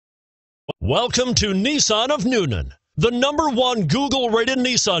Welcome to Nissan of Newnan, the #1 Google-rated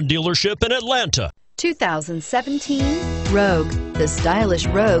Nissan dealership in Atlanta. 2017 Rogue. The stylish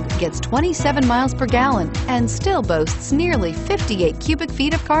Rogue gets 27 miles per gallon and still boasts nearly 58 cubic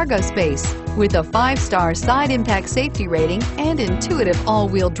feet of cargo space. With a 5-star side impact safety rating and intuitive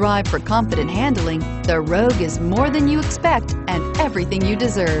all-wheel drive for confident handling, the Rogue is more than you expect and everything you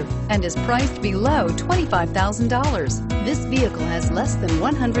deserve, and is priced below $25,000. This vehicle has less than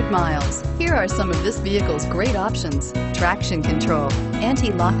 100 miles. Here are some of this vehicle's great options: traction control,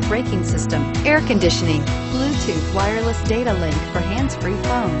 anti-lock braking system, air conditioning, Bluetooth wireless data link for hands-free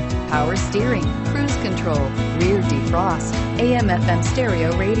phone, power steering, cruise control, rear defrost, AM/FM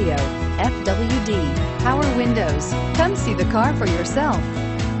stereo radio, FWD, power windows. Come see the car for yourself.